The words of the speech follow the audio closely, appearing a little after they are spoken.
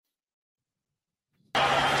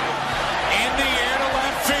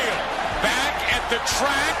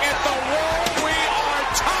track at the wall. We are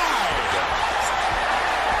tied.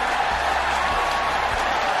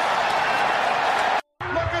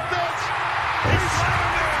 Look at this. He's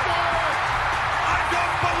slammed it. I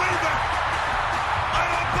don't believe it. I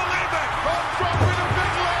don't believe it. Dropping a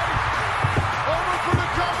big leg. Over for the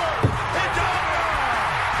cover. He got it.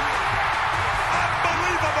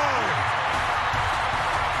 Unbelievable.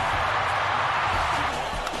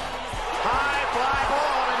 High fly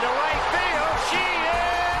ball into right field. She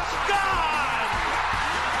is gone.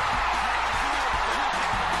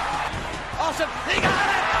 Awesome. He got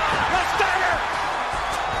it. The starter.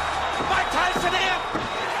 Mike Tyson in.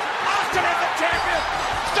 Austin is the champion.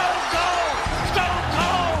 Stone Cold. Stone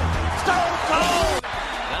Cold. Stone Cold.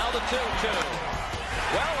 Now the 2-2.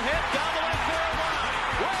 Well hit down the left field line.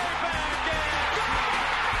 Way back in.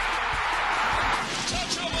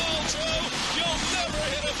 Touch a ball, Drew. You'll never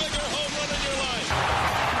hit a bigger home run in your life.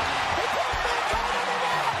 He put Mankind in the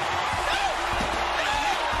net. No! No!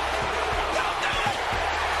 Don't do it!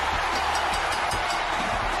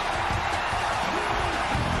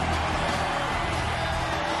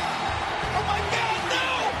 Oh my God, no!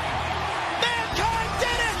 Mankind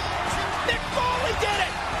did it! Nick Foley did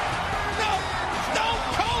it! No! Stone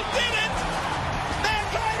Cold did it!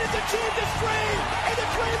 Mankind has achieved his dream and the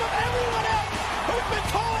dream of everyone else who's been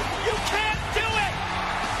told you can't do it!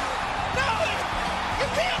 No! You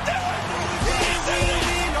can't do it! You can't do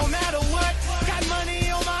it! No matter what, got money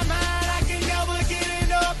on my mind, I can never get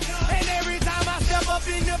enough. And every time I step up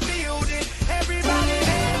in the building, everybody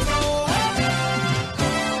hands go up.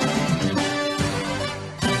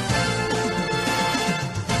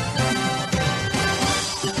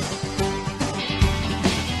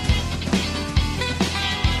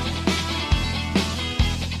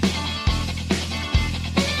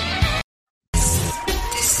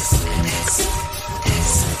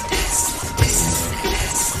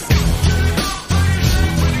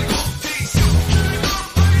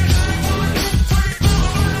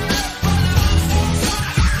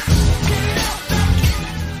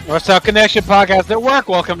 North South Connection Podcast Network.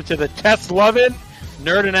 Welcome to the Test Lovin'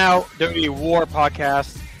 Nerdin' Out WWE WAR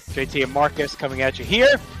podcast. JT and Marcus coming at you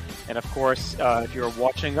here. And of course, if you're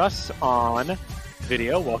watching us on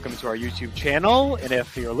video, welcome to our YouTube channel. And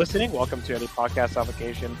if you're listening, welcome to any podcast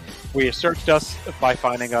application where you searched us by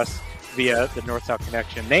finding us via the North South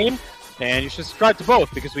Connection name. And you should subscribe to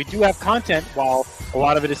both because we do have content. While a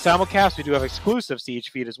lot of it is simulcast, we do have exclusives to each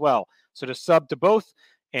feed as well. So just sub to both,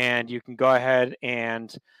 and you can go ahead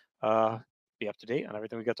and be up to date on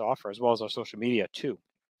everything we got to offer, as well as our social media too.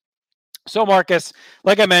 So Marcus,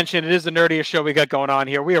 like I mentioned, it is the nerdiest show we got going on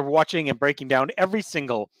here. We are watching and breaking down every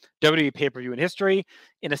single WWE pay-per-view in history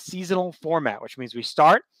in a seasonal format, which means we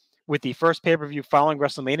start with the first pay-per-view following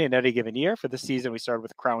WrestleMania in any given year. For this season, we started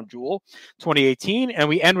with Crown Jewel 2018, and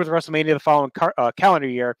we end with WrestleMania the following calendar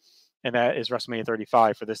year, and that is WrestleMania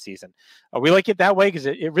 35 for this season. We like it that way because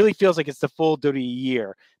it really feels like it's the full WWE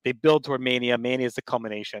year. They build toward Mania. Mania is the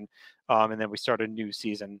culmination, and then we start a new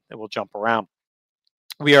season that will jump around.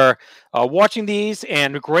 We are watching these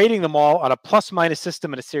and grading them all on a plus-minus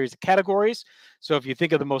system in a series of categories. So if you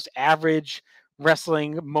think of the most average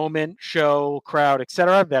wrestling moment, show, crowd,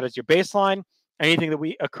 etc., that is your baseline. Anything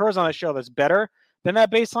that occurs on a show that's better than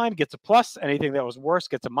that baseline gets a plus. Anything that was worse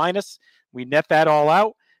gets a minus. We net that all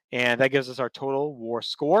out, and that gives us our total WAR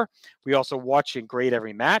score. We also watch and grade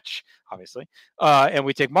every match, obviously. And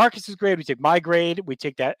we take Marcus's grade, we take my grade, we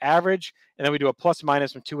take that average, and then we do a plus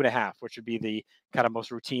minus from 2.5, which would be the kind of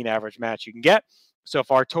most routine average match you can get. So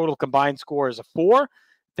if our total combined score is a 4,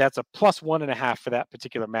 that's a plus 1.5 for that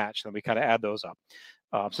particular match. Then we kind of add those up.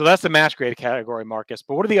 So that's the match grade category, Marcus.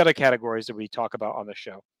 But what are the other categories that we talk about on the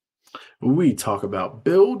show? We talk about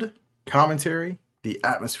build, commentary, the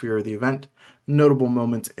atmosphere of the event, notable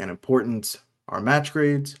moments and importance, our match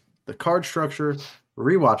grades, the card structure,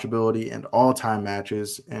 rewatchability, and all-time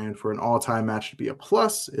matches. And for an all-time match to be a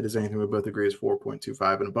plus, it is anything we both agree is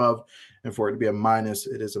 4.25 and above. And for it to be a minus,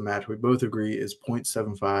 it is a match we both agree is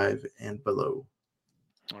 0.75 and below.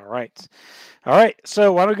 All right.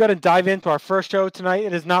 So why don't we go ahead and dive into our first show tonight?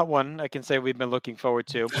 It is not one I can say we've been looking forward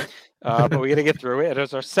to, but we got to get through it. It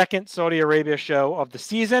is our second Saudi Arabia show of the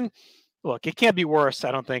season. Look, it can't be worse,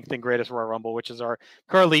 I don't think, than Greatest Royal Rumble, which is our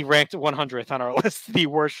currently ranked 100th on our list, the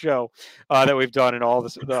worst show that we've done in all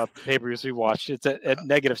the pay-per-views we watched. It's at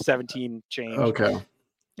negative 17 change. Okay.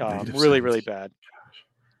 Really bad.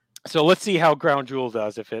 So let's see how Crown Jewel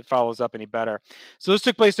does, if it follows up any better. So this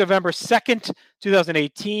took place November 2nd,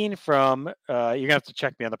 2018 from, you're going to have to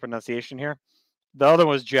check me on the pronunciation here. The other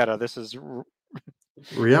one was Jeddah. This is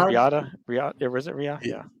Riyadh? Riyadh? Was it Riyadh?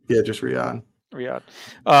 Yeah, just Riyadh.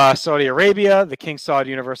 Riyadh. Saudi Arabia, the King Saud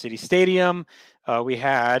University Stadium. We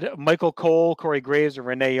had Michael Cole, Corey Graves, and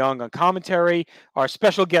Renee Young on commentary. Our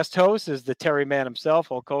special guest host is the Terry man himself,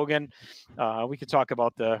 Hulk Hogan. We could talk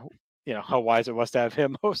about how wise it was to have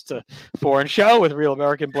him host a foreign show with Real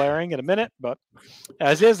American blaring in a minute. But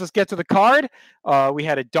as is, let's get to the card. We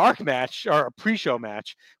had a dark match, or a pre-show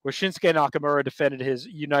match, where Shinsuke Nakamura defended his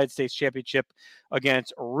United States Championship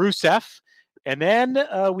against Rusev. And then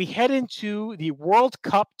we head into the World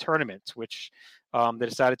Cup tournament, which they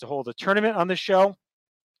decided to hold a tournament on the show.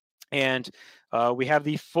 And we have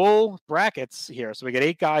the full brackets here. So we get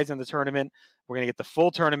 8 guys in the tournament. We're going to get the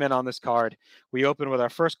full tournament on this card. We open with our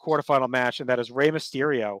first quarterfinal match, and that is Rey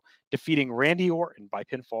Mysterio defeating Randy Orton by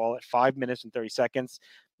pinfall at 5 minutes and 30 seconds.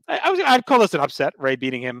 I'd call this an upset, Rey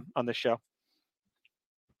beating him on this show.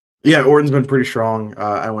 Yeah, Orton's been pretty strong.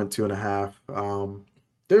 I went 2.5.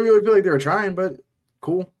 Didn't really feel like they were trying, but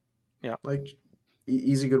cool. Yeah. Like,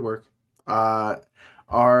 easy, good work.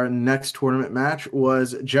 Our next tournament match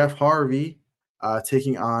was Jeff Harvey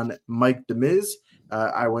taking on Mike The Miz.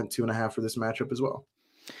 I went 2.5 for this matchup as well.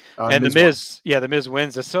 And The Miz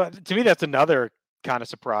wins. So to me, that's another kind of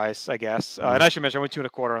surprise, I guess. And I should mention, I went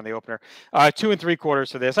 2.25 on the opener. 2 3/4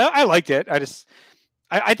 for this. I liked it.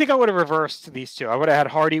 I think I would have reversed these two. I would have had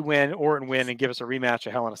Hardy win, Orton win, and give us a rematch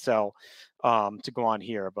of Hell in a Cell to go on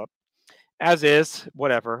here. But as is,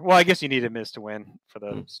 whatever. Well, I guess you need a Miz to win for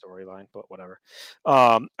the storyline, but whatever.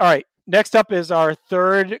 All right. Next up is our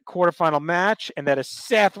third quarterfinal match, and that is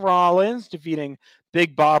Seth Rollins defeating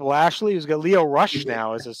Big Bob Lashley, who's got Leo Rush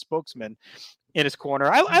now as a spokesman in his corner.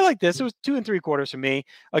 I like this. It was 2 3/4 for me.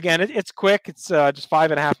 Again, it's quick. It's just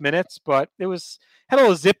 5.5 minutes, but it had a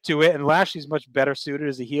little zip to it, and Lashley's much better suited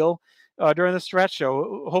as a heel during the stretch.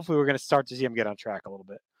 So hopefully we're going to start to see him get on track a little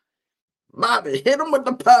bit. Bobby, hit him with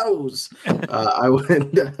the pose. I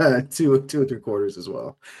went 2 3/4 as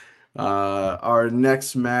well. Our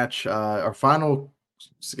next match, our final,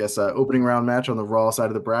 I guess, opening round match on the Raw side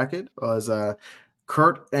of the bracket was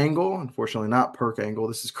Kurt Angle. Unfortunately, not Perk Angle.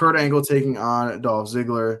 This is Kurt Angle taking on Dolph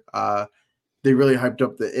Ziggler. They really hyped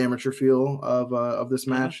up the amateur feel of this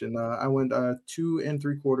match, and I went 2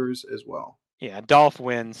 3/4 as well. Yeah, Dolph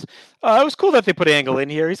wins. It was cool that they put Angle in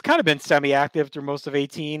here. He's kind of been semi-active through most of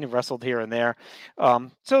 18, wrestled here and there.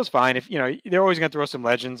 So it's fine. If they're always going to throw some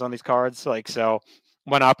legends on these cards, so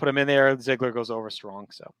why not put him in there? Ziggler goes over strong,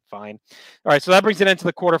 so fine. All right, so that brings it into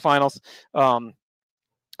the quarterfinals.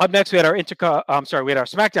 Up next, we had our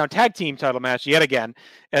SmackDown Tag Team title match yet again,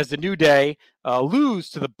 as the New Day lose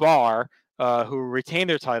to the Bar, who retain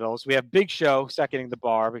their titles. We have Big Show seconding the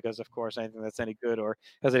Bar because, of course, anything that's any good or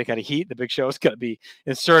has any kind of heat, the Big Show is going to be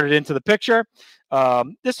inserted into the picture.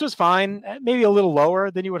 This was fine, maybe a little lower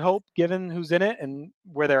than you would hope, given who's in it and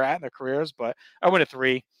where they're at in their careers, but I went a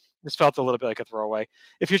 3. This felt a little bit like a throwaway.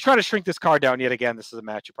 If you're trying to shrink this card down yet again, this is a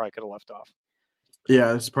match you probably could have left off.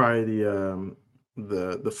 Yeah, it's probably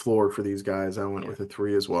the floor for these guys. I went with a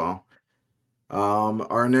 3 as well.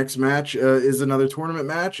 Our next match is another tournament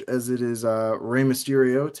match, as it is Rey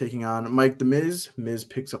Mysterio taking on Mike The Miz. Miz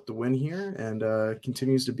picks up the win here and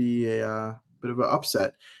continues to be a bit of an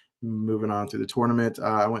upset. Moving on through the tournament,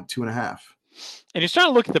 I went 2.5. And you're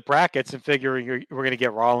starting to look at the brackets and figuring we're going to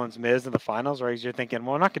get Rollins, Miz in the finals, right? You're thinking,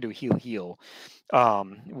 well, we're not going to do heel.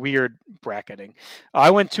 Weird bracketing.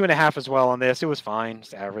 I went 2.5 as well on this. It was fine.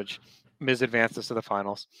 It's average. Miz advances to the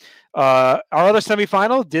finals. Our other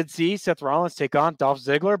semifinal did see Seth Rollins take on Dolph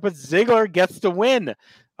Ziggler, but Ziggler gets the win.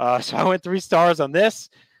 So I went 3 stars on this.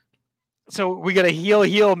 So we got a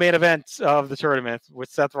heel main event of the tournament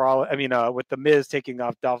with with the Miz taking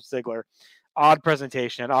off Dolph Ziggler. Odd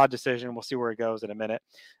presentation, odd decision. We'll see where it goes in a minute.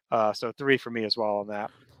 So 3 for me as well on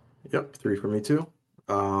that. Yep, 3 for me too.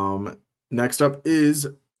 Next up is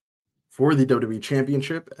for the WWE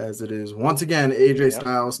Championship, as it is once again AJ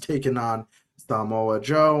Styles taking on Samoa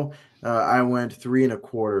Joe. I went 3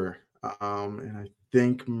 1/4. And I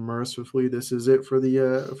think mercifully this is it for the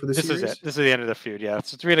series. This is it. This is the end of the feud. Yeah,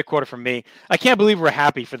 it's 3 1/4 from me. I can't believe we're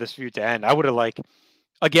happy for this feud to end. I would have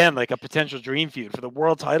again, a potential dream feud for the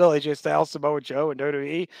world title, AJ Styles, Samoa Joe, and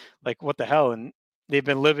WWE. What the hell? And they've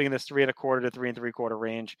been living in this 3 1/4 to 3 3/4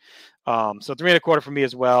 range. So 3 1/4 for me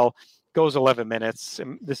as well. Goes 11 minutes.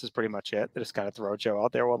 And this is pretty much it. They just kind of throw Joe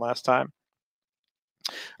out there one last time.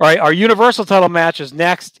 All right, our Universal title match is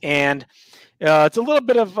next, and it's a little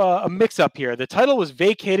bit of a mix-up here. The title was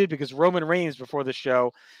vacated because Roman Reigns, before the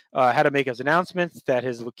show, had to make his announcements that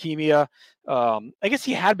his leukemia, I guess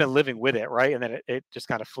he had been living with it, right? And then it just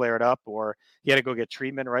kind of flared up, or he had to go get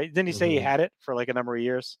treatment, right? Didn't he say he had it for a number of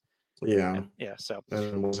years? Yeah. Yeah, so. And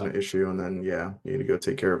it wasn't an issue, and then, you need to go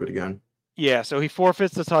take care of it again. Yeah, so he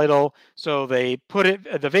forfeits the title. So they put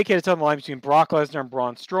the vacated title line between Brock Lesnar and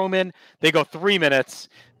Braun Strowman. They go 3 minutes.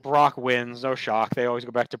 Brock wins, no shock. They always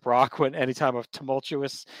go back to Brock when any time of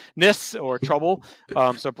tumultuousness or trouble.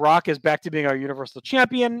 So Brock is back to being our Universal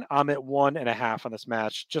Champion. I'm at 1.5 on this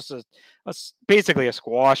match, just basically a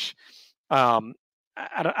squash. I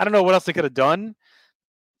don't know what else they could have done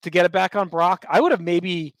to get it back on Brock. I would have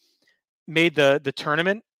maybe made the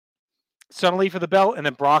tournament suddenly for the belt, and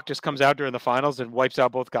then Brock just comes out during the finals and wipes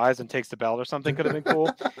out both guys and takes the belt or something. Could have been cool.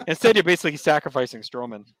 Instead, you're basically sacrificing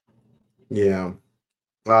Strowman. Yeah.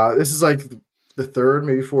 This is like the third,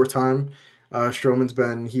 maybe fourth time Strowman's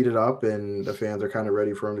been heated up, and the fans are kind of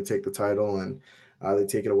ready for him to take the title, and they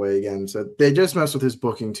take it away again. So they just mess with his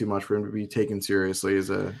booking too much for him to be taken seriously as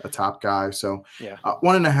a top guy. So yeah,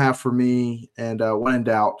 1.5 for me, and when in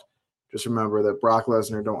doubt, just remember that Brock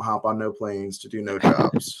Lesnar don't hop on no planes to do no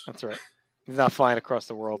jobs. That's right. He's not flying across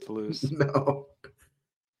the world to lose. No.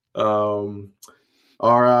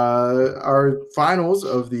 Our finals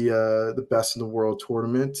of the Best in the World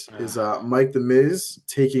tournament is Mike the Miz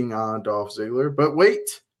taking on Dolph Ziggler. But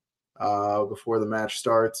wait, before the match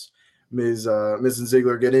starts, Miz and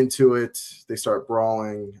Ziggler get into it. They start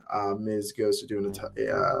brawling. Miz goes to doing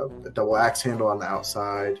a double axe handle on the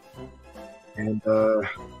outside, and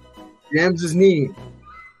jams his knee.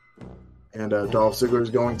 And Dolph Ziggler is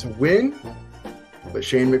going to win, but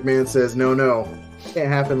Shane McMahon says, no, can't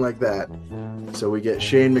happen like that. So we get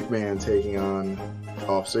Shane McMahon taking on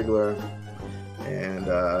Dolph Ziggler,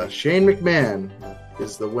 and Shane McMahon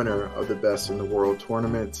is the winner of the Best in the World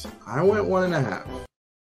tournament. I went 1.5.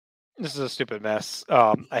 This is a stupid mess.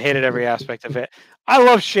 I hated every aspect of it. I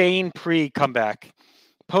love Shane pre-comeback.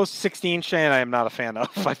 Post-16 Shane, I am not a fan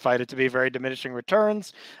of. I find it to be very diminishing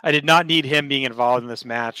returns. I did not need him being involved in this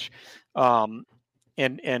match.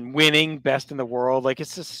 And winning Best in the World, like,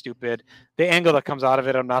 it's just stupid. The angle that comes out of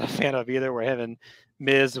it, I'm not a fan of either, where him and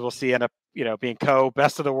Miz will see end up, being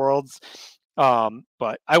Best of the Worlds.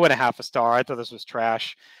 But I went 0.5 star. I thought this was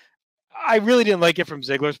trash. I really didn't like it from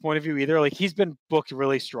Ziggler's point of view either. Like, he's been booked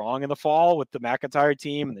really strong in the fall with the McIntyre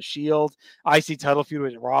team and the Shield. IC title feud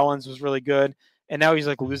with Rollins was really good. And now he's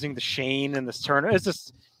like losing to Shane in this tournament. It's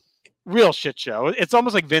just real shit show. It's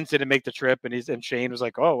almost like Vince didn't make the trip, and Shane was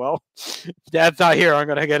like, "Oh well, if Dad's not here, I'm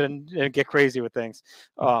gonna get in and get crazy with things."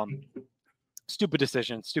 Stupid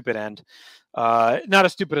decision, stupid end. Not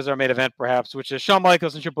as stupid as our main event, perhaps, which is Shawn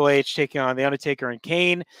Michaels and Triple H taking on The Undertaker and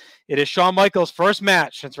Kane. It is Shawn Michaels' first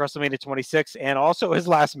match since WrestleMania 26, and also his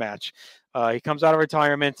last match. He comes out of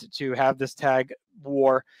retirement to have this tag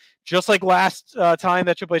war. Just like last time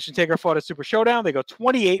that Triple H and Taker fought at Super Showdown, they go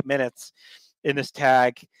 28 minutes in this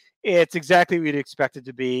tag. It's exactly what you'd expect it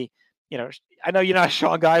to be. I know you're not a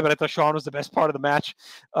Shawn guy, but I thought Shawn was the best part of the match.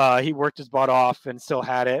 He worked his butt off and still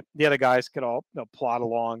had it. The other guys could all plod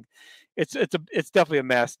along. It's definitely a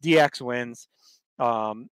mess. DX wins.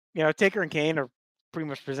 Taker and Kane are pretty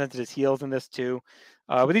much presented as heels in this too.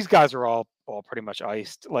 But these guys are all pretty much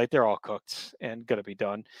iced. Like, they're all cooked and gonna be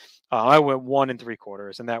done. I went 1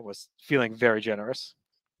 3/4, and that was feeling very generous.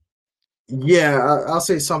 Yeah, I'll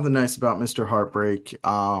say something nice about Mr. Heartbreak.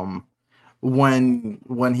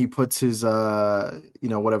 When he puts his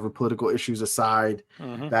whatever political issues aside,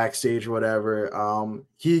 backstage or whatever,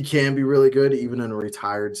 he can be really good even in a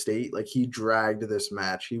retired state. Like, he dragged this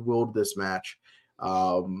match, he willed this match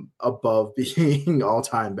above being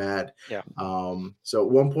all-time bad. Yeah. So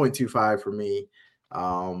 1.25 for me.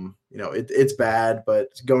 It's bad, but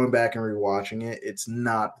going back and rewatching it, it's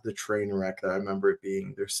not the train wreck that I remember it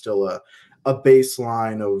being. There's still a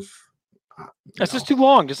baseline of it's just too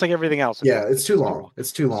long, just like everything else. Yeah, it's too long.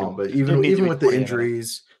 It's too long. But even with the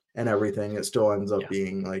injuries and everything, it still ends up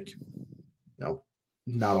being like,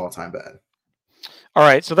 not all time bad. All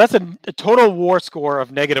right, so that's a total war score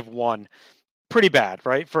of -1. Pretty bad,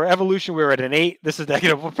 right? For Evolution, we were at an 8. This is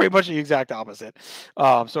negative, pretty much the exact opposite.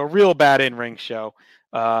 So a real bad in-ring show.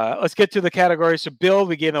 Let's get to the categories. So Bill,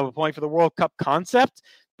 we gave him a point for the World Cup concept.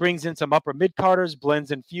 Brings in some upper mid-carders, blends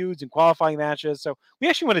in feuds and qualifying matches. So we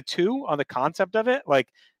actually went a 2 on the concept of it. Like,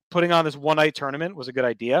 putting on this one-night tournament was a good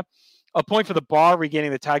idea. A point for the Bar, regaining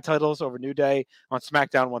the tag titles over New Day on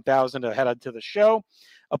SmackDown 1000 to head into the show.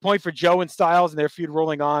 A point for Joe and Styles and their feud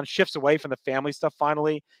rolling on, shifts away from the family stuff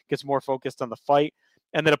finally, gets more focused on the fight.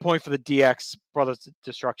 And then a point for the DX Brothers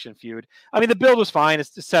Destruction feud. I mean, the build was fine.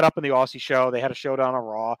 It's set up in the Aussie show. They had a showdown on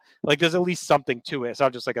Raw. Like, there's at least something to it. It's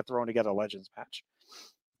not just like a thrown together Legends match.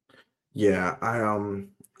 Yeah,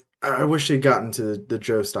 I wish they'd gotten to the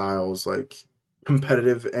Joe Styles like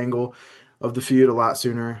competitive angle of the feud a lot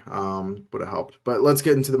sooner. Would have helped. But let's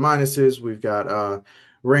get into the minuses. We've got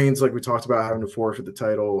Reigns, like we talked about, having to forfeit the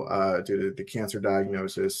title due to the cancer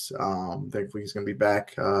diagnosis. Thankfully, he's going to be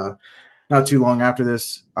back not too long after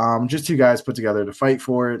this. Just two guys put together to fight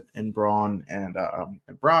for it in Braun and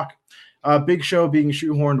Brock. Big Show being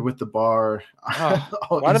shoehorned with the bar.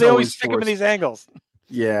 Why do they always stick him in these angles?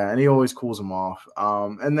 Yeah, and he always cools him off.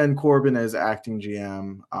 And then Corbin as acting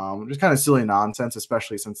GM, just kind of silly nonsense,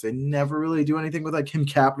 especially since they never really do anything with like him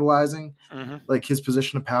capitalizing like his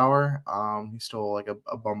position of power. He's still like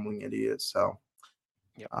a bumbling idiot. So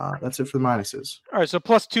that's it for the minuses. All right, so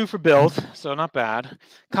 +2 for build, so not bad.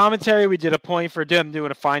 Commentary, we did a point for them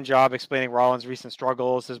doing a fine job explaining Rollins' recent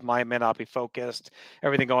struggles. His mind may not be focused,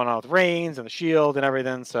 everything going on with Reigns and the Shield and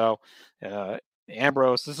everything. So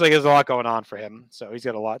Ambrose, this is like there's a lot going on for him, so he's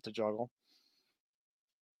got a lot to juggle.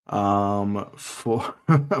 For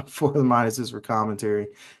the minuses for commentary,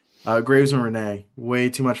 Graves and Renee, way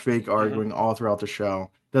too much fake arguing all throughout the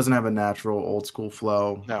show. Doesn't have a natural old school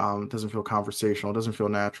flow. No. Doesn't feel conversational. Doesn't feel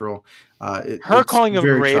natural. Her calling him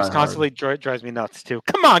Graves constantly drives me nuts too.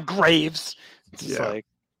 Come on, Graves. It's like,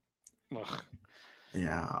 ugh.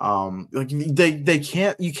 Yeah. Like they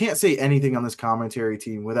can't. You can't say anything on this commentary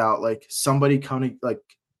team without like somebody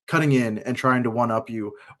cutting in and trying to one up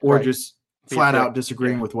you, or just flat out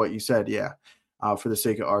disagreeing with what you said. Yeah. For the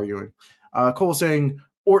sake of arguing. Cole saying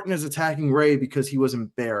Orton is attacking Ray because he was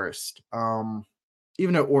embarrassed.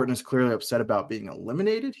 Even though Orton is clearly upset about being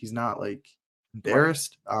eliminated, he's not like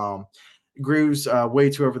embarrassed. Graves way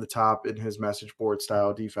too over the top in his message board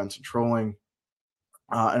style defense and trolling.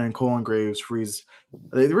 And then Cole and Graves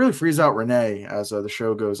they really freeze out Renee as the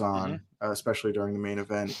show goes on, especially during the main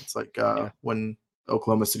event. It's like when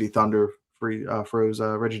Oklahoma City Thunder froze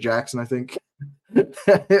Reggie Jackson, I think,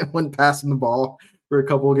 when passing the ball for a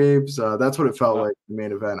couple of games. That's what it felt like in the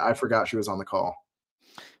main event. I forgot she was on the call.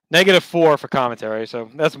 -4 for commentary, so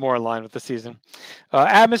that's more in line with the season.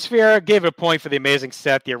 Atmosphere, gave it a point for the amazing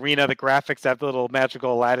set, the arena, the graphics, that little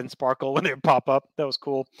magical Aladdin sparkle when they pop up. That was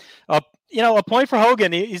cool. A point for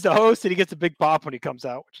Hogan. He's the host, and he gets a big pop when he comes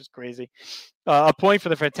out, which is crazy. A point for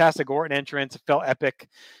the fantastic Orton entrance. It felt epic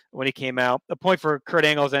when he came out. A point for Kurt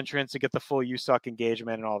Angle's entrance to get the full "you suck"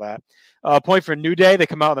 engagement and all that. A point for New Day. They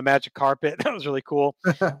come out on the magic carpet. That was really cool.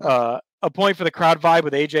 A point for the crowd vibe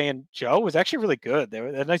with AJ and Joe was actually really good. They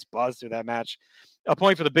had a nice buzz through that match. A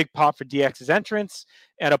point for the big pop for DX's entrance,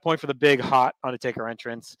 and a point for the big hot Undertaker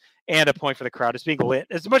entrance, and a point for the crowd. It's being lit.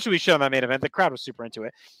 As much as we showed on that main event, the crowd was super into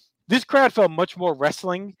it. This crowd felt much more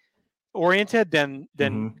wrestling oriented than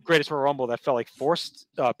Greatest Royal Rumble that felt like forced,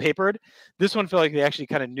 papered. This one felt like they actually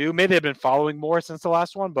kind of knew. Maybe they've been following more since the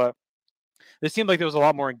last one, but it seemed like there was a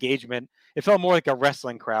lot more engagement. It felt more like a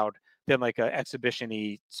wrestling crowd than like an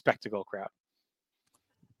exhibition-y spectacle crowd.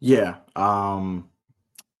 Yeah.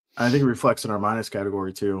 I think it reflects in our minus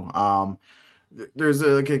category too. There's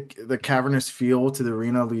the cavernous feel to the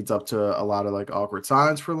arena leads up to a lot of like awkward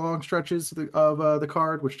signs for long stretches of the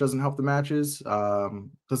card, which doesn't help the matches.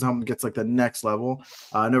 Doesn't help them get to like the next level.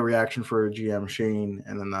 No reaction for GM Shane,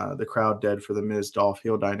 and then the crowd dead for the Miz Dolph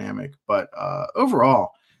heel dynamic. But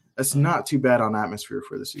overall, it's not too bad on atmosphere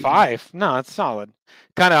for the season. 5. No, it's solid.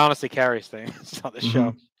 Kind of honestly carries things on the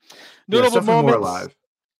show. Notable moments. More alive.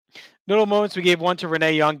 Notable moments, we gave one to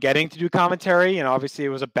Renee Young getting to do commentary, and obviously it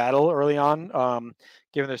was a battle early on,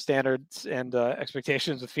 given their standards and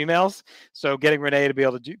expectations with females. So getting Renee to be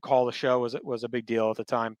able to call the show was a big deal at the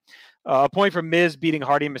time. A point for Miz beating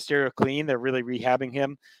Hardy and Mysterio clean. They're really rehabbing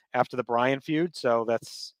him after the Bryan feud, so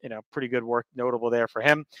that's pretty good work, notable there for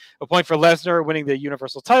him. A point for Lesnar winning the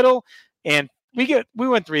Universal title, and we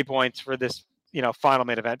went 3 points for this final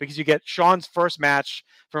main event, because you get Shawn's first match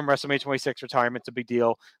from WrestleMania 26 retirement. It's a big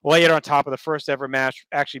deal. Lay it on top of the first ever match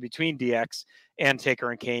actually between DX and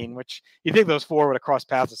Taker and Kane, which you think those four would have crossed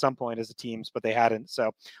paths at some point as a teams, but they hadn't.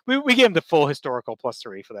 So we gave them the full historical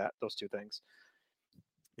 +3 for those two things.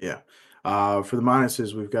 Yeah. For the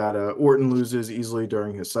minuses, we've got Orton loses easily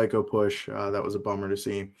during his Psycho push. That was a bummer to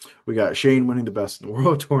see. We got Shane winning the Best in the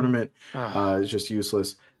World tournament. It's just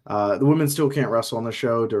useless. The women still can't wrestle on the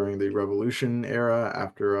show during the Revolution era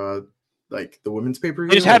after the women's pay-per-view.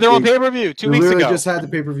 They just had their own pay-per-view 2 weeks ago. They just had the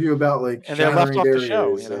pay-per-view about and they left off the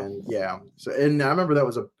show. And I remember that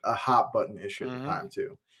was a hot button issue at the time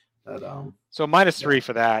too. So -3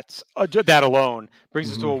 for that. That alone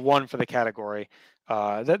brings us to a 1 for the category.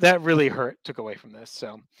 That really took away from this.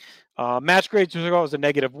 So match grade was a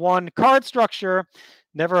 -1. Card structure,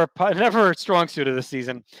 never a strong suit of this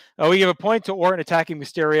season. We give a point to Orton attacking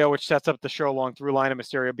Mysterio, which sets up the show-long through line of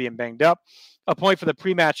Mysterio being banged up. A point for the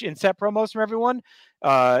pre-match inset promos from everyone.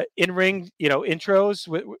 In-ring, intros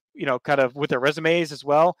with, kind of with their resumes as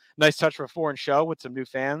well. Nice touch for a foreign show with some new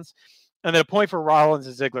fans. And then a point for Rollins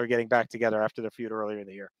and Ziggler getting back together after their feud earlier in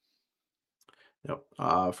the year. Yep.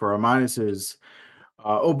 For our minuses,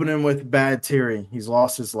 opening with bad Terry. He's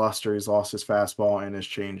lost his luster. He's lost his fastball and his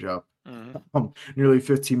changeup. Nearly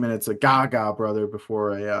 15 minutes of gaga, brother,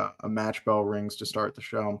 before a match bell rings to start the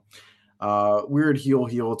show. Weird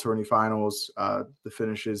heel attorney finals. The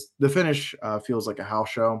finish feels like a house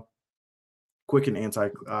show. Quick and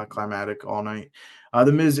anticlimactic all night.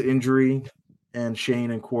 The Miz injury and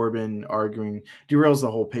Shane and Corbin arguing derails the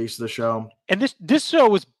whole pace of the show. And this show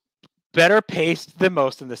was better paced than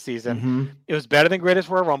most in the season. Mm-hmm. It was better than Greatest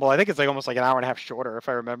Royal Rumble. I think it's like almost like an hour and a half shorter, if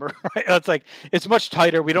I remember right. It's much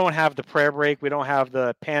tighter. We don't have the prayer break. We don't have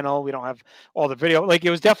the panel. We don't have all the video. Like,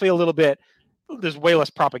 it was definitely a little bit. There's way less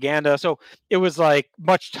propaganda, so it was like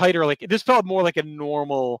much tighter. Like, this felt more like a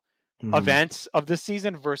normal event of this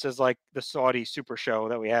season versus like the Saudi Super Show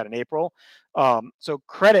that we had in April. So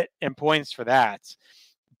credit and points for that.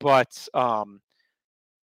 But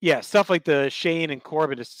yeah, stuff like the Shane and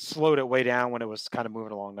Corbin just slowed it way down when it was kind of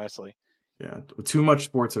moving along nicely. Yeah, too much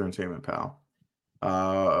sports entertainment, pal.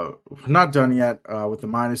 Not done yet with the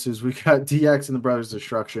minuses. We got DX and the Brothers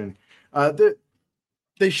Destruction.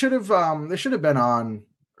 They should have been on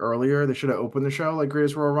earlier. They should have opened the show like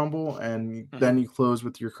Greatest Royal Rumble, and then you close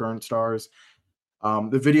with your current stars.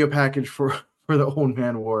 The video package for the Old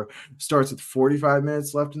Man War starts with 45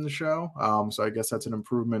 minutes left in the show. So I guess that's an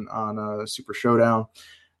improvement on Super Showdown.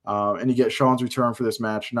 And you get Shawn's return for this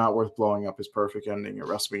match. Not worth blowing up his perfect ending at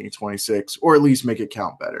WrestleMania 26, or at least make it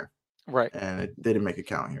count better. Right. And they didn't make it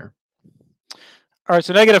count here. All right,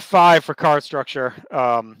 so -5 for card structure.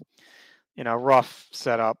 Rough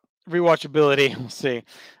setup. Rewatchability, we'll see.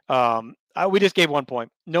 We just gave 1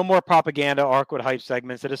 point. No more propaganda arc with hype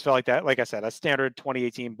segments. It just felt like that. Like I said, a standard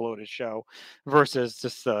 2018 bloated show versus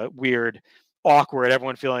just the weird, awkward,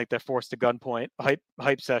 everyone feeling like they're forced to gunpoint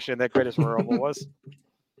hype session that Greatest Royal Rumble was.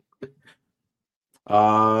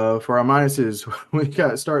 For our minuses, we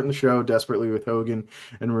got starting the show desperately with Hogan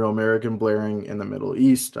and Real American blaring in the Middle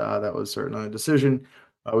East. That was certainly a decision.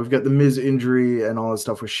 We've got the Miz injury and all this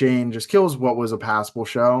stuff with Shane. Just kills what was a passable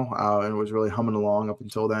show and was really humming along up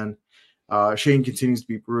until then. Shane continues to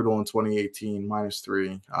be brutal in 2018,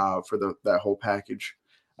 -3 for that whole package.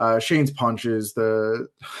 Shane's punches, the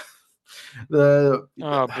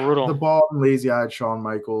brutal. The bald and lazy-eyed Shawn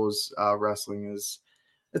Michaels wrestling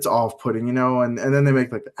it's off-putting, and then they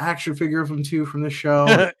make like the action figure of him too from the show.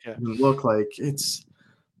 Yeah. It look like it's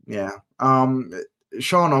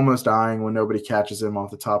Shawn almost dying when nobody catches him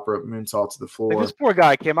off the top rope moonsault to the floor. Like, this poor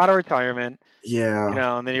guy came out of retirement.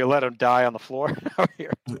 Yeah. And then you let him die on the floor out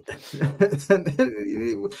here.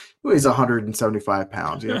 He's 175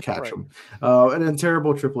 pounds. Catch right. him. And then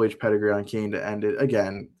terrible Triple H pedigree on Kane to end it.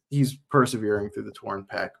 Again, he's persevering through the torn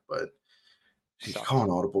pec, but he's calling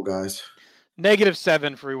audible, guys.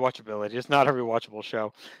 -7 for rewatchability. It's not a rewatchable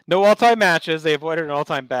show. No all-time matches. They avoided an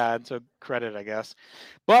all-time bad, so credit, I guess.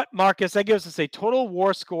 But, Marcus, that gives us a total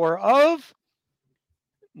war score of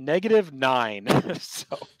 -9.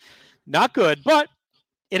 So, not good, but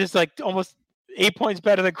it is like almost 8 points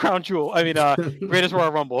better than Crown Jewel. I mean, Greatest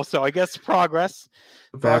Royal Rumble. So, I guess progress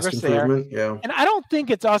improvement, there. Yeah. And I don't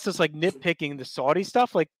think it's us just like nitpicking the Saudi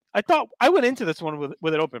stuff. Like, I thought I went into this one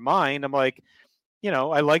with an open mind. I'm like,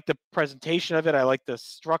 I like the presentation of it. I like the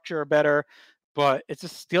structure better, but it's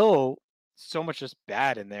just still so much just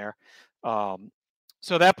bad in there.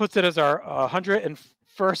 So that puts it as our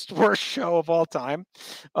 101st worst show of all time,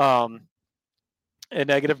 at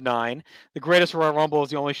 -9. The Greatest Royal Rumble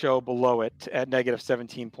is the only show below it at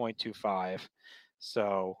 -17.25.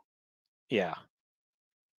 So, yeah,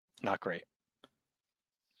 not great.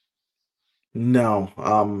 No,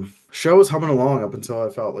 show was humming along up until I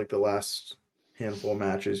felt like the last handful of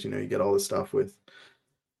matches. You get all this stuff with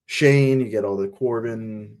Shane, you get all the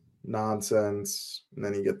Corbin nonsense, and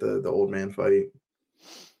then you get the old man fight.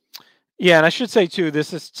 Yeah, and I should say too,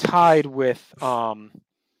 this is tied with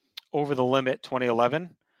Over the Limit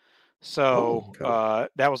 2011. So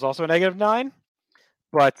that was also a -9,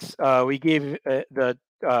 but we gave the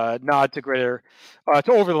nod to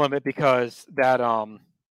Over the Limit because that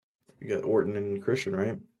you got Orton and Christian,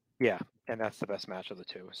 right? Yeah, and that's the best match of the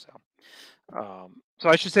two. So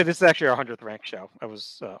I should say this is actually our 100th ranked show. I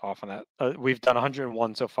was off on that. We've done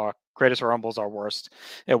 101 so far. Greatest Royal Rumble is our worst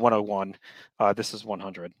at 101. This is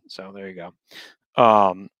 100. So there you go.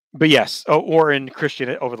 But yes, Orton Christian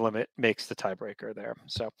at Over the Limit makes the tiebreaker there.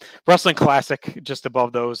 So Wrestling Classic just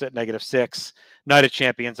above those at -6. Night of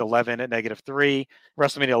Champions 11 at -3.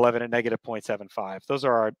 WrestleMania 11 at -0.75. Those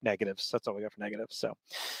are our negatives. That's all we got for negatives. So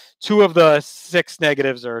 2 of the 6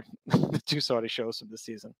 negatives are the 2 Saudi shows from this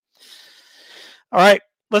season. All right,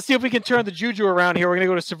 let's see if we can turn the juju around here. We're going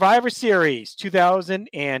to go to Survivor Series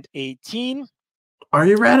 2018. Are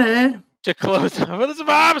you ready? To close out the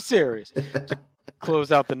Survivor Series.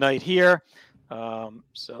 Close out the night here.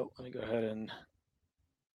 So let me go ahead and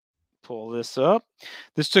pull this up.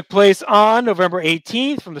 This took place on November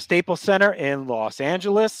 18th from the Staples Center in Los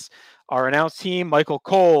Angeles. Our announced team, Michael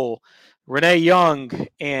Cole, Renee Young,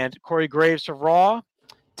 and Corey Graves for Raw.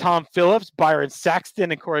 Tom Phillips, Byron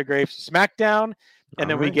Saxton, and Corey Graves for SmackDown. And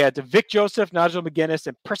then we get Vic Joseph, Nigel McGuinness,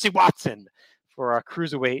 and Percy Watson for our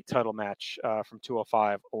Cruiserweight title match from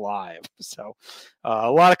 205 Live. So a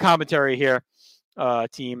lot of commentary here,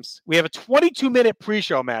 teams. We have a 22-minute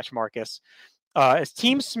pre-show match, Marcus. As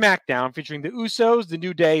Team SmackDown, featuring the Usos, The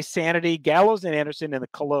New Day, Sanity, Gallows and Anderson, and the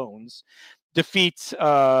Colognes, defeats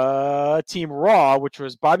Team Raw, which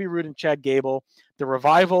was Bobby Roode and Chad Gable, The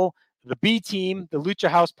Revival, the B-Team, the Lucha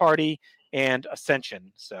House Party, and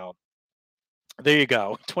Ascension. So there you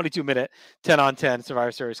go. 22-minute, 10-on-10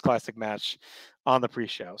 Survivor Series Classic match on the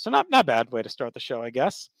pre-show. So not bad way to start the show, I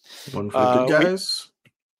guess. One for the good guys.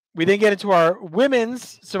 We then get into our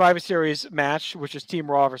women's Survivor Series match, which is Team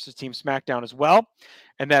Raw versus Team SmackDown as well.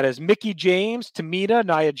 And that is Mickie James, Tamina,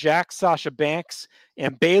 Nia Jax, Sasha Banks,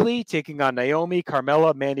 and Bayley taking on Naomi,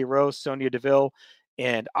 Carmella, Mandy Rose, Sonya Deville,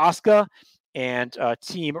 and Asuka. And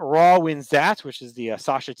Team Raw wins that, which is the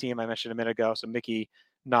Sasha team I mentioned a minute ago. So Mickie,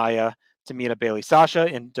 Nia, Tamina, Bayley, Sasha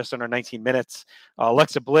in just under 19 minutes.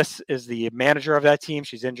 Alexa Bliss is the manager of that team.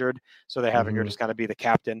 She's injured, so they're having her just kind of be the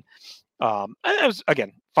captain. And it was,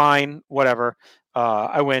 again, fine, whatever.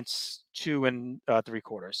 I went 2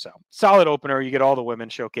 3/4. So solid opener. You get all the women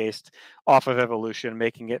showcased off of Evolution,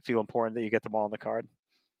 making it feel important that you get them all on the card.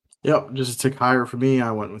 Yep, just a tick higher for me.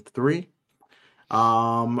 I went with 3.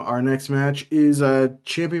 Our next match is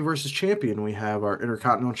champion versus champion. We have our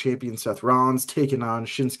Intercontinental Champion Seth Rollins taking on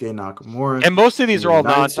Shinsuke Nakamura. And most of these are all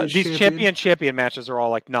these champion matches are all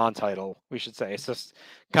like non-title, we should say. It's just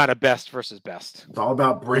kind of best versus best. It's all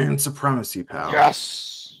about brand supremacy, pal.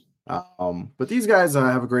 Yes. But these guys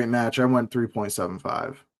have a great match. I went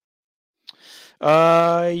 3.75.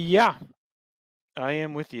 Yeah. I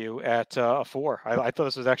am with you at a 4. I thought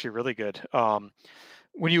this was actually really good.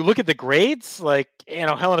 When you look at the grades, like,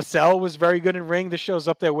 Hell in a Cell was very good in ring. This show's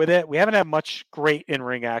up there with it. We haven't had much great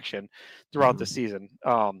in-ring action throughout the season.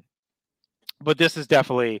 But this is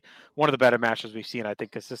definitely one of the better matches we've seen, I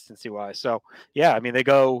think, consistency-wise. So, yeah, I mean, they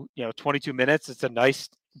go, 22 minutes. It's a nice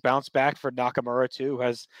bounce back for Nakamura, too, who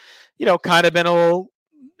has, kind of been a little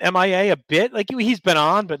MIA a bit. Like, he's been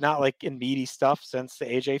on, but not, like, in meaty stuff since the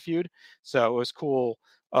AJ feud. So it was cool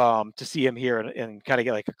to see him here and kind of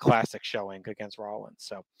get like a classic showing against Rollins.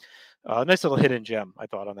 So nice little hidden gem, I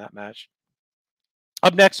thought, on that match.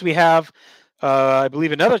 Up next, we have, I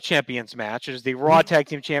believe, another champions match. It is the Raw Tag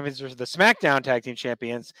Team Champions versus the SmackDown Tag Team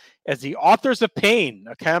Champions as the Authors of Pain,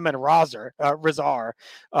 Akam and Razar,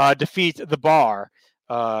 defeat The Bar.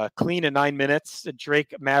 Clean in 9 minutes.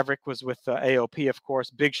 Drake Maverick was with AOP, of course.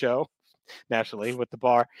 Big Show, naturally, with The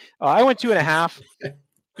Bar. I went 2.5.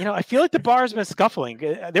 I feel like The Bar has been scuffling.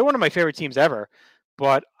 They're one of my favorite teams ever,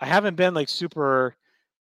 but I haven't been like super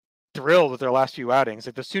thrilled with their last few outings.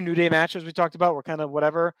 Like the 2 New Day matches we talked about were kind of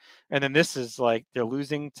whatever. And then this is like they're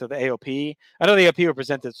losing to the AOP. I know the AOP were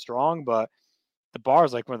presented strong, but The Bar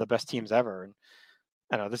is like one of the best teams ever. And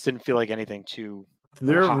I don't know, this didn't feel like anything too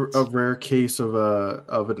They're hot. a rare case of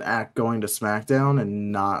an act going to SmackDown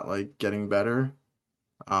and not like getting better.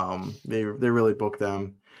 They really book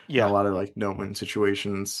them. Yeah, a lot of like no-win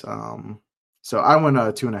situations. So I went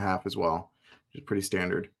 2.5 as well, which is pretty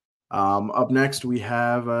standard. Up next, we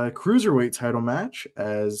have a cruiserweight title match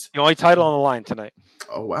as the only title on the line tonight.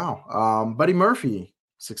 Oh wow! Buddy Murphy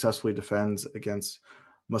successfully defends against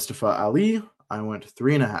Mustafa Ali. I went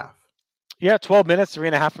 3.5. Yeah, 12 minutes,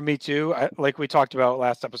 3.5 for me too. Like we talked about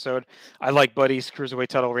last episode, I like Buddy's cruiserweight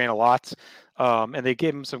title reign a lot, and they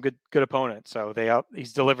gave him some good opponents. So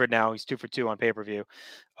he's delivered now. He's 2 for 2 on pay-per-view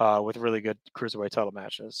with really good cruiserweight title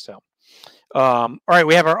matches. So, all right,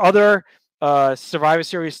 we have our other Survivor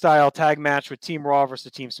Series style tag match with Team Raw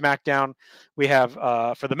versus Team SmackDown. We have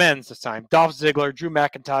for the men's this time, Dolph Ziggler, Drew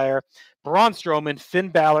McIntyre, Braun Strowman, Finn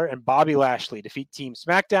Balor, and Bobby Lashley defeat Team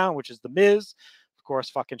SmackDown, which is The Miz. Of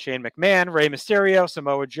course, fucking Shane McMahon, Rey Mysterio,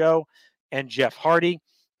 Samoa Joe, and Jeff Hardy.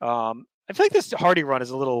 I feel like this Hardy run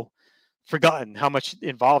is a little forgotten how much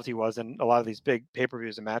involved he was in a lot of these big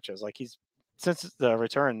pay-per-views and matches. Like he's since the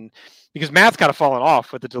return, because Matt's kind of fallen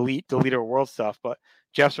off with the deleter world stuff, but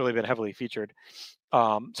Jeff's really been heavily featured.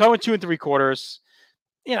 So I went 2 3/4.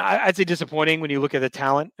 I'd say disappointing when you look at the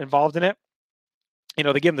talent involved in it. They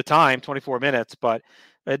give him the time, 24 minutes, but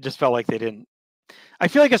it just felt like they didn't I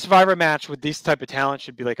feel like a Survivor match with this type of talent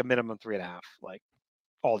should be like a minimum 3.5, like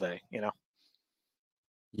all day, you know?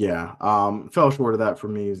 Yeah, fell short of that for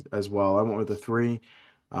me as well. I went with a 3.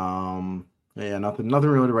 Yeah, nothing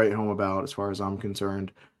really to write home about as far as I'm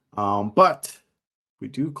concerned. But we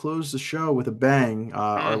do close the show with a bang.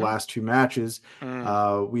 Our last 2 matches.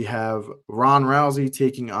 We have Ron Rousey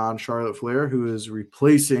taking on Charlotte Flair, who is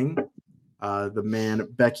replacing the man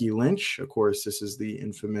Becky Lynch. Of course, this is the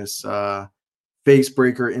infamous face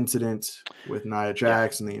breaker incident with Nia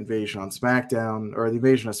Jax and the invasion on SmackDown, or the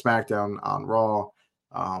invasion of SmackDown on Raw.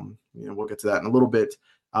 We'll get to that in a little bit.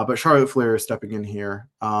 But Charlotte Flair is stepping in here.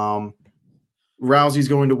 Rousey's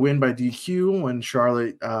going to win by DQ when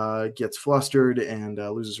Charlotte gets flustered and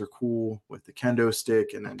loses her cool with the kendo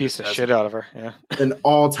stick, and then beats the shit out of her. Yeah, an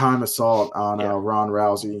all-time assault on Ron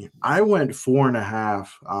Rousey. I went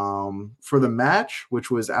 4.5 for the match, which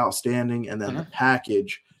was outstanding, and then the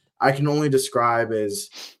package I can only describe as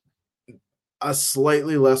a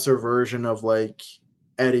slightly lesser version of like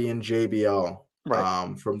Eddie and JBL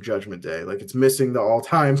from Judgment Day. Like, it's missing the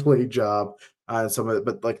all-time play job. Some of it,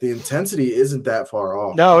 but like the intensity isn't that far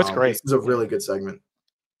off. No, it's great. This is a really good segment.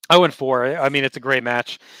 I went 4. I mean, it's a great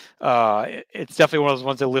match. It's definitely one of those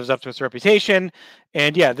ones that lives up to its reputation.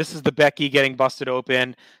 And yeah, this is the Becky getting busted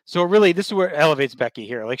open. So really, this is where it elevates Becky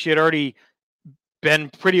here. Like, she had already been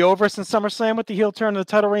pretty over since SummerSlam with the heel turn of the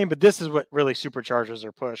title reign, but this is what really supercharges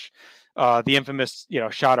her push. The infamous,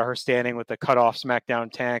 shot of her standing with the cut off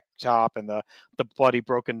SmackDown tank top and the bloody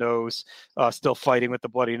broken nose, still fighting with the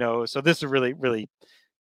bloody nose. So this really, really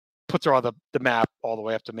puts her on the map all the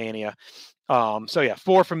way up to Mania. So yeah,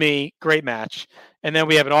 4 for me. Great match. And then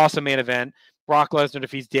we have an awesome main event. Brock Lesnar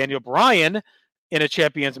defeats Daniel Bryan in a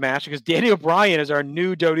champions match, because Daniel Bryan is our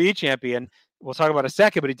new WWE champion. We'll talk about in a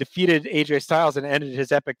second, but he defeated AJ Styles and ended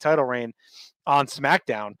his epic title reign on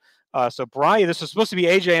SmackDown. So Bryan, this was supposed to be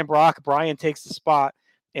AJ and Brock. Bryan takes the spot,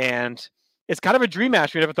 and it's kind of a dream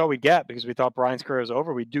match we never thought we'd get, because we thought Bryan's career was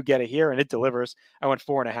over. We do get it here, and it delivers. I went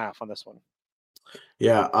 4.5 on this one.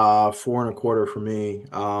 Yeah, 4.25 for me.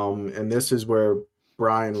 And this is where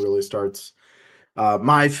Bryan really starts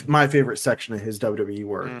my favorite section of his WWE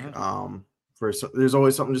work. There's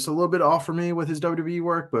always something just a little bit off for me with his WWE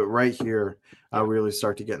work, but right here, I really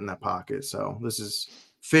start to get in that pocket. So this is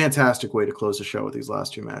fantastic way to close the show with these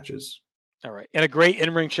last 2 matches. All right. And a great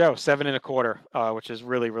in-ring show, 7.25, which is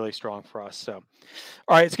really, really strong for us. So, all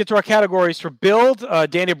right, let's get to our categories for build.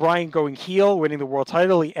 Daniel Bryan going heel, winning the world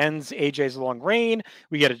title. He ends AJ's long reign.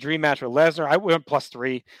 We get a dream match with Lesnar. I went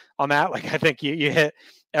 +3 on that. Like, I think you hit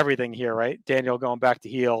everything here, right? Daniel going back to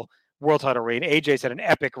heel, world title reign. AJ's had an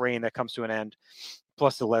epic reign that comes to an end,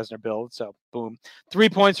 plus the Lesnar build. So, boom. 3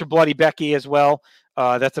 points for Bloody Becky as well.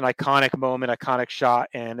 That's an iconic moment, iconic shot.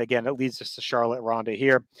 And again, it leads us to Charlotte Ronda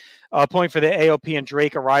here. A point for the AOP and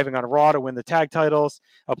Drake arriving on Raw to win the tag titles.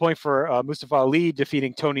 A point for Mustafa Ali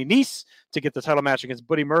defeating Tony Nese to get the title match against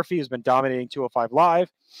Buddy Murphy, who's been dominating 205 Live.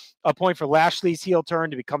 A point for Lashley's heel turn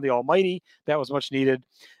to become the Almighty. That was much needed.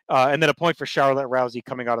 And then a point for Charlotte Rousey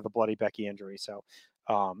coming out of the Bloody Becky injury. So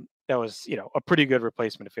that was, a pretty good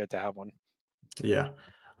replacement if you had to have one. Yeah.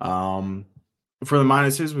 For the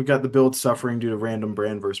minuses, we've got the build suffering due to random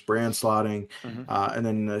brand versus brand slotting. And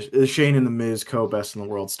then the Shane and the Miz co-best in the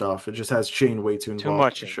world stuff. It just has Shane way too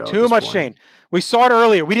involved. Too much Shane. We saw it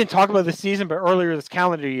earlier. We didn't talk about this season, but earlier this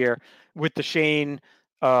calendar year with the Shane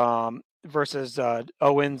versus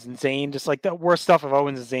Owens and Zayn, just like the worst stuff of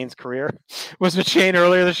Owens and Zayn's career was with Shane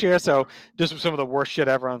earlier this year. So just some of the worst shit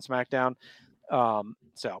ever on SmackDown.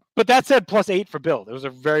 But that said, +8 for build. It was a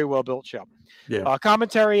very well built show. Yeah.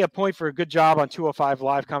 Commentary, a point for a good job on 205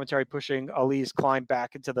 Live commentary, pushing Ali's climb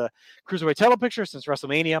back into the Cruiserweight title picture since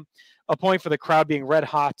WrestleMania. A point for the crowd being red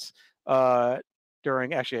hot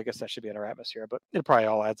during, actually, I guess that should be in our atmosphere, but it probably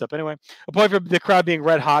all adds up anyway. A point for the crowd being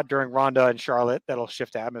red hot during Ronda and Charlotte. That'll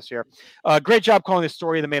shift atmosphere. Great job calling the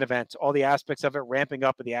story of the main event. All the aspects of it, ramping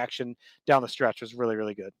up, and the action down the stretch was really,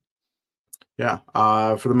 really good. Yeah.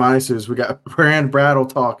 For the minuses, we got Brand Brattle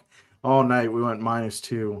talk all night. We went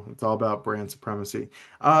 -2. It's all about brand supremacy.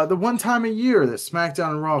 The one time a year that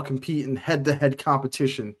SmackDown and Raw compete in head-to-head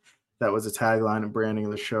competition. That was a tagline and branding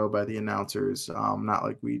of the show by the announcers. Not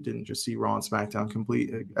like we didn't just see Raw and SmackDown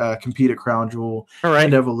compete at Crown Jewel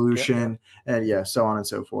and Evolution, and so on and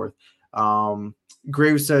so forth.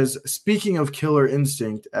 Graves says, speaking of Killer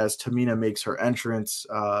Instinct, as Tamina makes her entrance,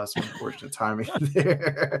 some unfortunate timing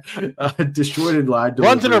there. Disjointed line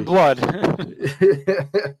delivery. Runs in her blood.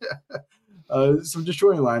 Some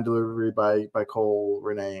disjointed line delivery by Cole,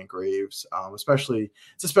 Renee, and Graves.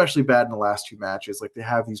 It's especially bad in the last 2 matches. Like, they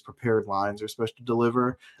have these prepared lines they're supposed to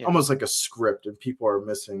deliver, almost like a script, and people are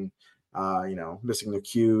missing missing the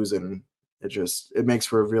cues, and it makes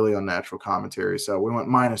for a really unnatural commentary. So we went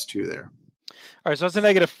 -2 there. All right, so it's a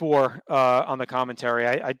 -4 on the commentary.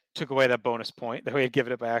 I took away that bonus point that we had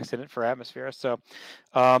given it by accident for atmosphere. So,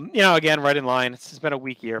 again, right in line. It's been a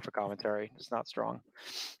weak year for commentary. It's not strong.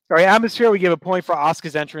 All right, atmosphere, we give a point for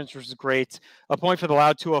Asuka's entrance, which is great. A point for the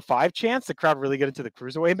loud 205 chants. The crowd really got into the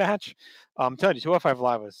Cruiserweight match. I'm telling you, 205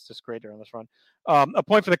 Live was just great during this run. A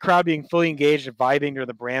point for the crowd being fully engaged and vibing during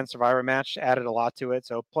the Brand Survivor match. Added a lot to it,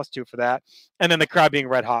 so +2 for that. And then the crowd being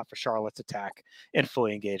red hot for Charlotte's attack and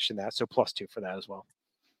fully engaged in that, so +2 for that as well.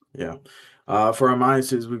 Yeah. For our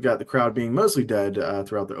minuses, we've got the crowd being mostly dead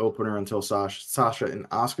throughout the opener until Sasha and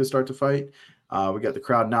Asuka start to fight. We got the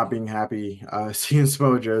crowd not being happy, seeing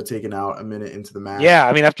Samoa Joe taken out a minute into the match. Yeah,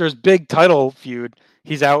 I mean, after his big title feud,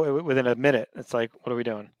 he's out within a minute. It's like, what are we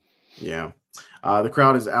doing? Yeah. The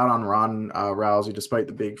crowd is out on Ronda Rousey, despite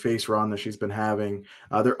the big face run that she's been having.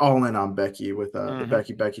 They're all in on Becky with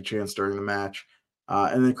the Becky chants during the match.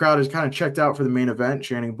 And the crowd is kind of checked out for the main event,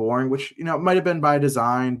 chanting boring, which, might have been by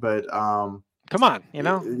design, but come on,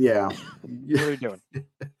 Yeah. What are you doing?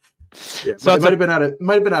 Yeah, so it might have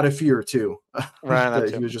been out of fear too. Right, that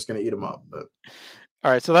he was just going to eat them up. But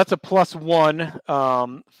all right, so that's a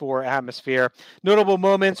 +1 for atmosphere. Notable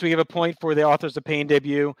moments, we give a point for the Authors of Pain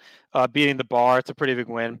debut, beating the Bar. It's a pretty big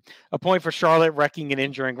win. A point for Charlotte wrecking and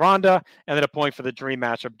injuring Ronda, and then a point for the dream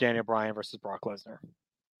match of Daniel Bryan versus Brock Lesnar.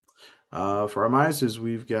 For our minuses,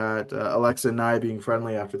 we've got Alexa and Nia being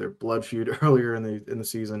friendly after their blood feud earlier in the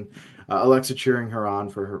season. Alexa cheering her on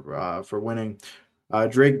for winning.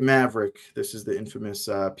 Drake Maverick, this is the infamous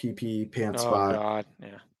PP pants spot. Oh God,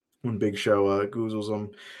 yeah. When Big Show goozles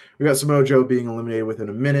them. We got Samoa Joe being eliminated within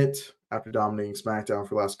a minute after dominating SmackDown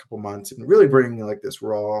for the last couple months and really bringing like this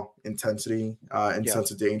raw intensity and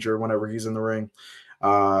sense of danger whenever he's in the ring.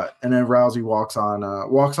 And then Rousey walks on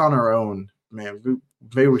her own. Man,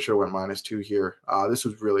 maybe we should have went -2 here. This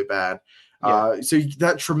was really bad. So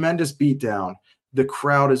that tremendous beatdown. The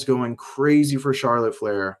crowd is going crazy for Charlotte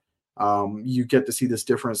Flair. You get to see this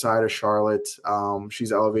different side of Charlotte.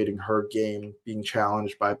 She's elevating her game, being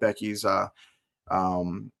challenged by Becky's,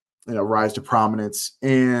 rise to prominence.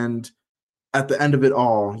 And at the end of it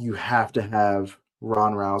all, you have to have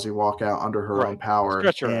Ronda Rousey walk out under her own power,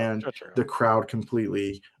 and the crowd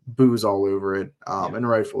completely boos all over it, and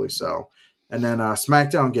rightfully so. And then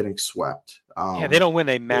SmackDown getting swept. They don't win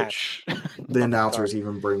a match. The announcers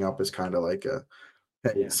even bring up as kind of like a,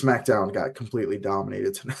 hey, SmackDown got completely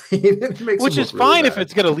dominated tonight. Which is fine if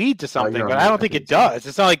it's going to lead to something, but I don't think it does.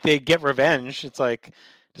 It's not like they get revenge. It's like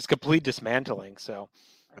just complete dismantling. So,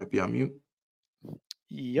 might be on mute.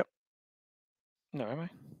 Yep. No, am I?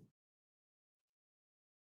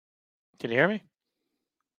 Can you hear me?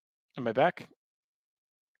 Am I back?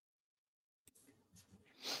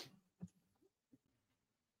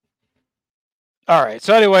 All right.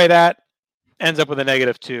 So anyway, that ends up with a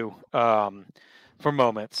 -2 for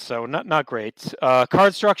moments. So not great.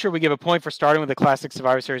 Card structure, we give a point for starting with the classic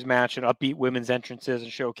Survivor Series match and upbeat women's entrances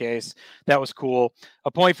and showcase. That was cool.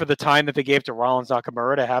 A point for the time that they gave to Rollins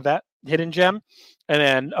Nakamura to have that hidden gem. And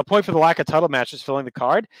then a point for the lack of title matches filling the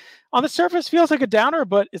card. On the surface, feels like a downer,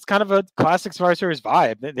 but it's kind of a classic Survivor Series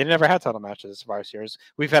vibe. They never had title matches in Survivor Series.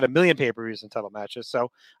 We've had a million pay-per-views and title matches.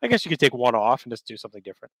 So I guess you could take one off and just do something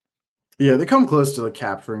different. Yeah, they come close to like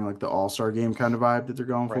capturing like the All-Star Game kind of vibe that they're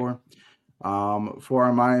going for. For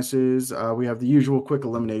our minuses, we have the usual quick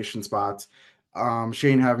elimination spots.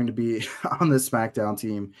 Shane having to be on the SmackDown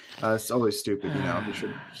team. It's always stupid, He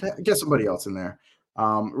should get somebody else in there.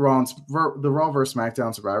 The Raw vs.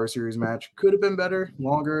 SmackDown Survivor Series match could have been better,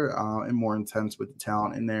 longer, and more intense with the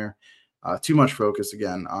talent in there. Too much focus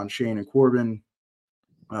again on Shane and Corbin.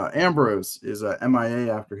 Ambrose is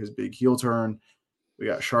MIA after his big heel turn. We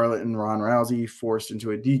got Charlotte and Ronda Rousey forced into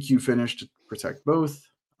a DQ finish to protect both.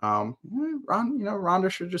 Ronda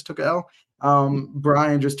should have just took a L.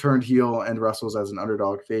 Brian just turned heel and wrestles as an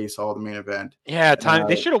underdog face all the main event. Yeah,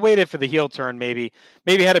 they should have waited for the heel turn. Maybe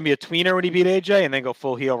had him be a tweener when he beat AJ and then go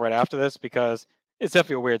full heel right after this, because it's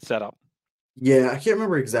definitely a weird setup. Yeah, I can't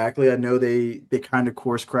remember exactly. I know they kind of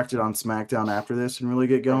course corrected on SmackDown after this and really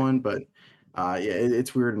get going, but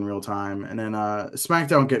it's weird in real time. And then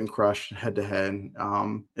SmackDown getting crushed head to head.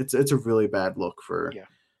 It's a really bad look for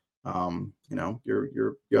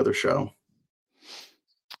your other show.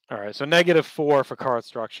 All right, so -4 for card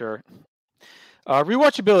structure.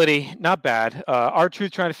 Rewatchability, not bad.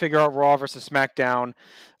 R-Truth trying to figure out Raw versus SmackDown,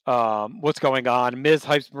 what's going on. Miz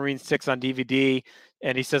hypes Marine 6 on DVD,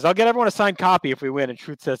 and he says, I'll get everyone a signed copy if we win. And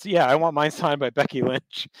Truth says, yeah, I want mine signed by Becky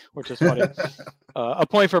Lynch, which is funny. A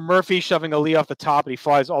point for Murphy shoving Ali off the top, and he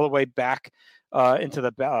flies all the way back into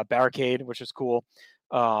the barricade, which is cool.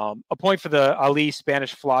 A point for the Ali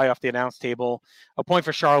Spanish fly off the announce table. A point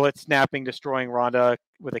for Charlotte snapping, destroying Ronda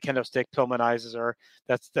with a kendo stick, Pillmanizes her.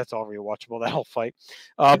 That's all rewatchable, that whole fight.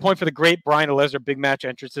 A point for the great Bryan and Lesnar big match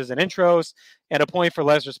entrances and intros, and a point for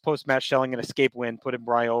Lesnar's post-match selling an escape win, putting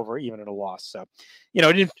Bryan over even in a loss. So, it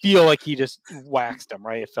didn't feel like he just waxed him,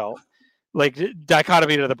 right? It felt like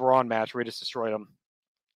dichotomy to the Braun match where he just destroyed him.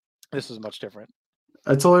 This was much different.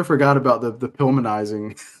 I totally forgot about the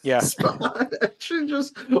Pillmanizing spot. She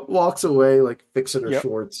just walks away, like fixing her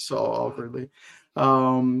shorts all awkwardly.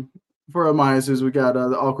 For our minuses, we got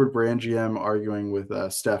the awkward brand GM arguing with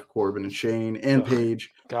Steph, Corbin, and Shane, and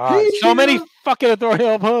Paige. God, Paige, so many fucking authority.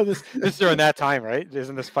 This is during that time, right?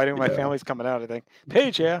 Isn't this Fighting with My Family's coming out, I think.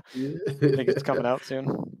 Paige, I think it's coming out soon.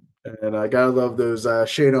 And I gotta love those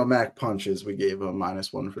Shane O'Mac punches. We gave a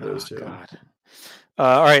 -1 for those two. God.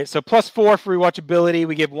 All right, so +4 for rewatchability.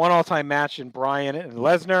 We give one all-time match in Bryan and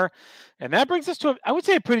Lesnar, and that brings us to, I would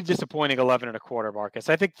say, a pretty disappointing 11.25, Marcus.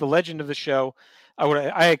 I think the legend of the show,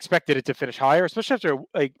 I expected it to finish higher, especially after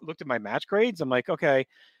I looked at my match grades. I'm like, okay,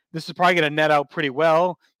 this is probably going to net out pretty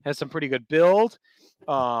well. Has some pretty good build,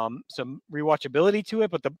 some rewatchability to it,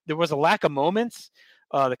 but there was a lack of moments.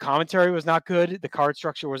 The commentary was not good. The card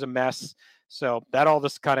structure was a mess. So that all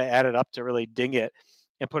just kind of added up to really ding it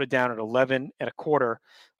and put it down at 11.25.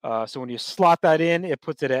 So when you slot that in, it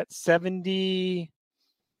puts it at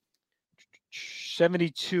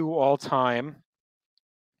 72 all time.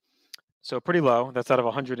 So pretty low. That's out of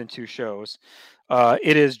 102 shows.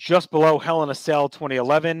 It is just below Hell in a Cell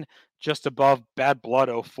 2011, just above Bad Blood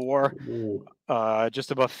 04,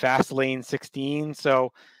 just above Fastlane 16.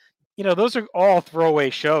 So, those are all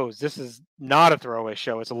throwaway shows. This is not a throwaway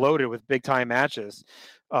show. It's loaded with big time matches.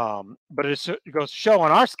 But it goes to show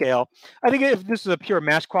on our scale. I think if this was a pure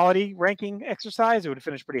match quality ranking exercise, it would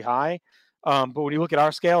finish pretty high. But when you look at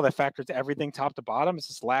our scale, that factors everything top to bottom. It's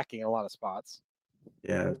just lacking in a lot of spots.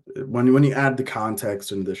 Yeah, when you add the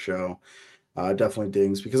context into the show, definitely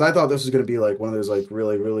dings, because I thought this was going to be like one of those like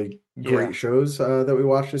really, really great shows that we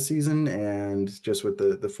watched this season, and just with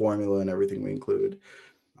the formula and everything we include.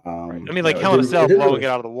 Right. I mean, like Hell in a Cell blowing it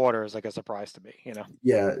out of the water is like a surprise to me,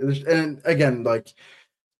 Yeah, and again, like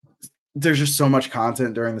there's just so much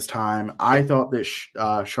content during this time. I thought that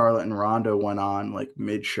Charlotte and Ronda went on like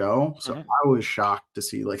mid-show, so I was shocked to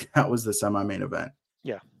see like that was the semi-main event.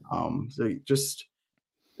 Yeah. So just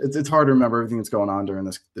it's hard to remember everything that's going on during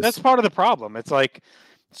this. That's part of the problem. It's like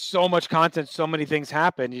so much content, so many things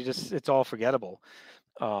happen. It's all forgettable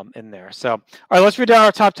in there. So, all right, let's read down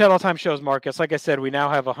our top 10 all-time shows, Marcus. Like I said, we now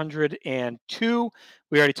have 102.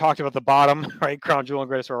 We already talked about the bottom, right? Crown Jewel and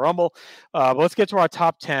Greatest Royal Rumble. But let's get to our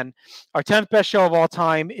top 10. Our 10th best show of all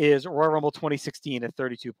time is Royal Rumble 2016 at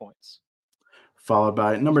 32 points. Followed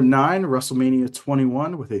by number 9, WrestleMania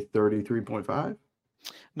 21 with a 33.5.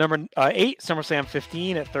 Number 8, SummerSlam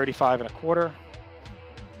 15 at 35.25.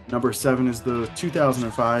 Number 7 is the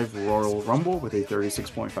 2005 Royal Rumble with a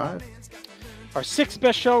 36.5. Our 6th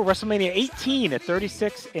best show, WrestleMania 18 at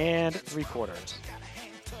 36.75.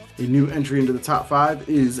 A new entry into the top 5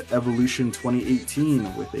 is Evolution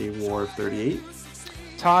 2018 with a WAR of 38.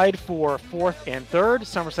 Tied for 4th and 3rd,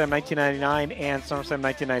 SummerSlam 1999 and SummerSlam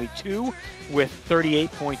 1992 with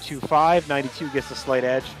 38.25. 92 gets a slight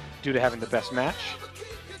edge due to having the best match.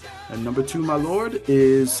 And number 2, my lord,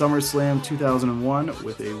 is SummerSlam 2001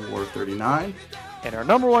 with a WAR of 39. And our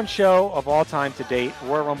number 1 show of all time to date,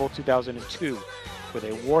 Royal Rumble 2002, with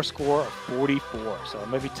a WAR score of 44. So it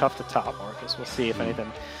may be tough to top, Marcus. We'll see if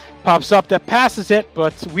anything pops up that passes it.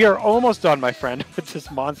 But we are almost done, my friend, with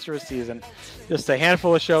this monstrous season. Just a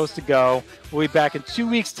handful of shows to go. We'll be back in 2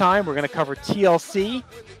 weeks' time. We're going to cover TLC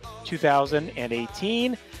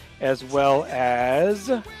 2018, as well as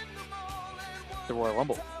the Royal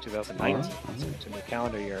Rumble 2019. So it's a new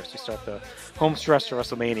calendar year as we start the home stretch to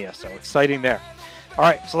WrestleMania. So exciting there. All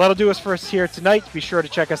right, so that'll do us for us here tonight. Be sure to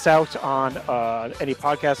check us out on any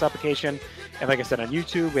podcast application. And like I said, on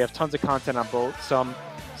YouTube, we have tons of content on both. Some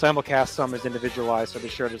simulcast, some is individualized. So be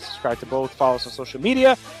sure to subscribe to both. Follow us on social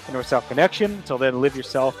media and North-South Connection. Until then, live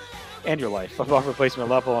yourself and your life above replacement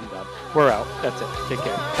level. I'm done. We're out. That's it. Take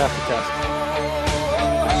care. Pass the test.